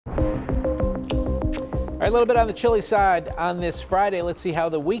All right, a little bit on the chilly side on this Friday. Let's see how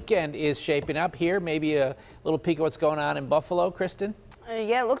the weekend is shaping up here. Maybe a little peek of what's going on in Buffalo, Kristin.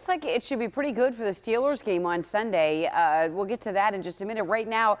 Yeah, it looks like it should be pretty good for the Steelers game on Sunday. We'll get to that in just a minute. Right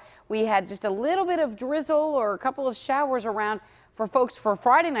now, we had just a little bit of drizzle or a couple of showers around for folks for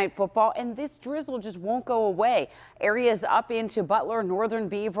Friday night football, and this drizzle just won't go away. Areas up into Butler, Northern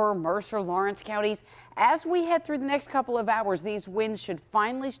Beaver, Mercer, Lawrence counties. As we head through the next couple of hours, these winds should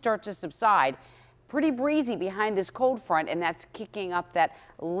finally start to subside. Pretty breezy behind this cold front, and that's kicking up that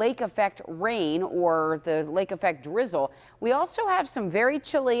lake effect rain or the lake effect drizzle. We also have some very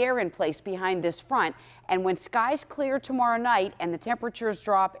chilly air in place behind this front, and when skies clear tomorrow night and the temperatures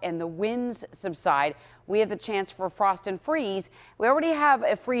drop and the winds subside, we have the chance for frost and freeze. We already have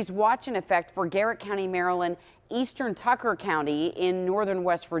a freeze watch in effect for Garrett County, Maryland, eastern Tucker County in northern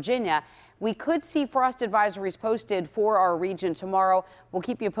West Virginia. We could see frost advisories posted for our region tomorrow. We'll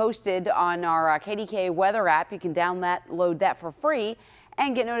keep you posted on our KDKA weather app. You can download that for free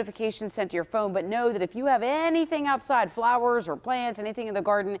and get notifications sent to your phone. But know that if you have anything outside, flowers or plants, anything in the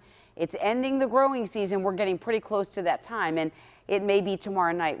garden, it's ending the growing season. We're getting pretty close to that time, and it may be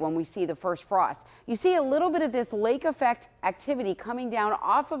tomorrow night when we see the first frost. You see a little bit of this lake effect activity coming down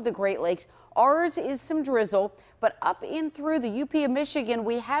off of the Great Lakes. Ours is some drizzle, but up in through the UP of Michigan,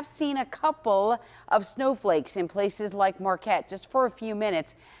 we have seen a couple of snowflakes in places like Marquette just for a few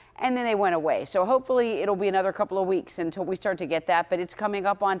minutes, and then they went away. So hopefully it'll be another couple of weeks until we start to get that, but it's coming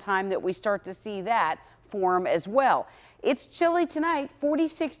up on time that we start to see that form as well. It's chilly tonight,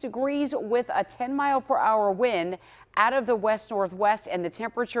 46 degrees with a 10-mile-per-hour wind out of the west-northwest, and the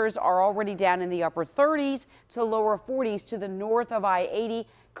temperatures are already down in the upper 30s to lower 40s to the north of I-80.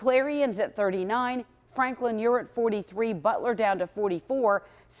 Clarion's at 39. Franklin, you're at 43, Butler down to 44.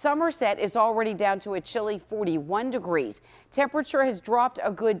 Somerset is already down to a chilly 41 degrees. Temperature has dropped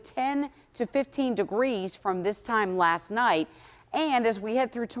a good 10 to 15 degrees from this time last night. And as we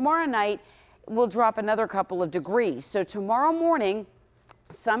head through tomorrow night, we'll drop another couple of degrees. So tomorrow morning,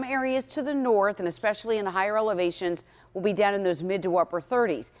 some areas to the north and especially in the higher elevations will be down in those mid to upper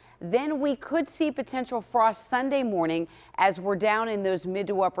 30s. Then we could see potential frost Sunday morning as we're down in those mid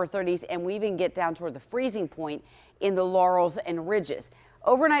to upper 30s, and we even get down toward the freezing point in the Laurels and Ridges.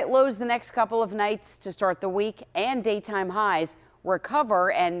 Overnight lows the next couple of nights to start the week, and daytime highs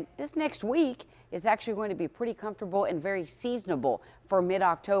recover, and this next week is actually going to be pretty comfortable and very seasonable for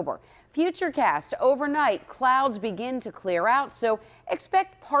mid-October. Futurecast overnight, clouds begin to clear out, so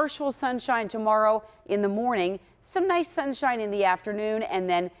expect partial sunshine tomorrow in the morning, some nice sunshine in the afternoon, and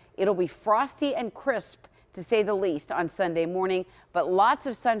then it'll be frosty and crisp to say the least on Sunday morning, but lots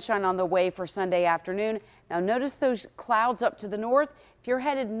of sunshine on the way for Sunday afternoon. Now notice those clouds up to the north. If you're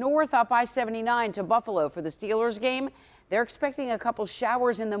headed north up I-79 to Buffalo for the Steelers game, they're expecting a couple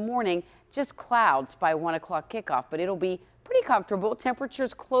showers in the morning, just clouds by 1 o'clock kickoff, but it'll be pretty comfortable.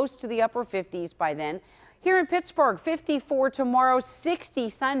 Temperatures close to the upper 50s by then. Here in Pittsburgh, 54 tomorrow, 60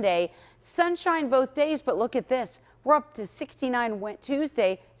 Sunday. Sunshine both days, but look at this. We're up to 69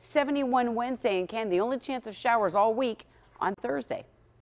 Tuesday, 71 Wednesday, and Ken, the only chance of showers all week on Thursday.